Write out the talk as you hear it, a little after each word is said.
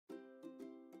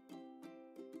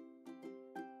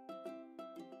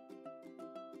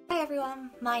Hi everyone,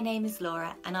 my name is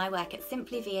Laura and I work at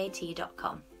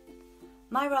simplyvat.com.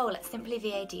 My role at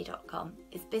simplyvat.com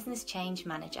is Business Change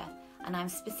Manager, and I'm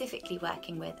specifically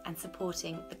working with and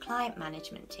supporting the client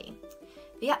management team.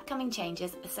 The upcoming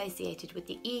changes associated with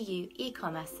the EU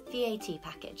e-commerce VAT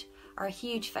package are a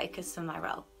huge focus for my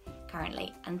role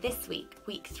currently, and this week,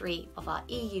 week 3 of our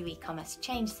EU e-commerce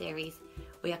change series,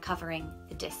 we are covering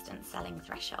the distance selling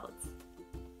thresholds.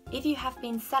 If you have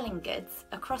been selling goods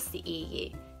across the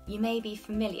EU, you may be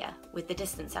familiar with the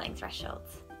distance selling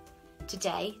thresholds.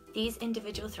 Today, these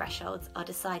individual thresholds are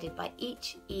decided by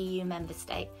each EU member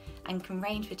state and can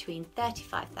range between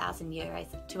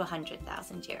 €35,000 to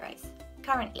 €100,000.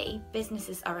 Currently,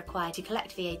 businesses are required to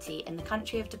collect VAT in the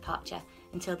country of departure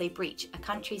until they breach a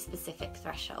country-specific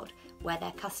threshold where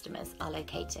their customers are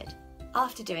located.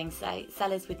 After doing so,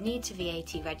 sellers would need to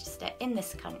VAT register in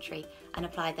this country and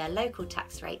apply their local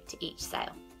tax rate to each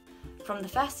sale. From the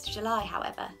 1st of July,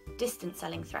 however, distance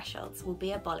selling thresholds will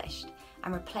be abolished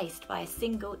and replaced by a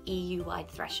single EU-wide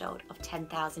threshold of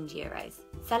 €10,000.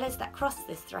 Sellers that cross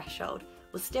this threshold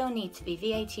will still need to be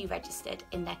VAT registered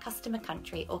in their customer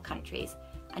country or countries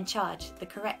and charge the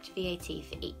correct VAT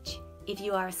for each. If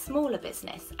you are a smaller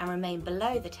business and remain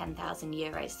below the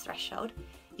 €10,000 threshold,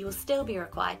 you will still be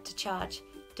required to charge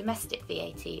domestic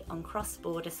VAT on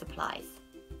cross-border supplies.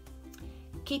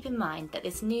 Keep in mind that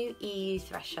this new EU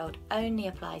threshold only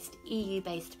applies to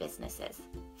EU-based businesses.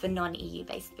 For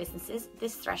non-EU-based businesses,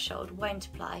 this threshold won't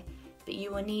apply, but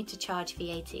you will need to charge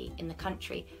VAT in the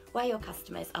country where your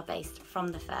customers are based from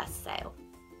the first sale.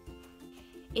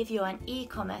 If you're an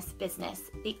e-commerce business,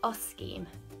 the OS scheme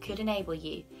could enable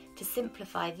you to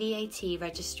simplify VAT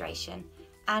registration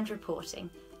and reporting,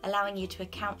 allowing you to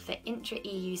account for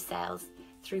intra-EU sales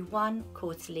through one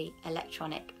quarterly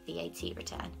electronic VAT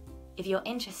return. If you're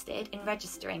interested in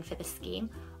registering for the scheme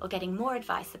or getting more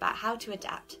advice about how to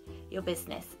adapt your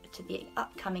business to the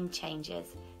upcoming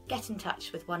changes, get in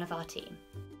touch with one of our team.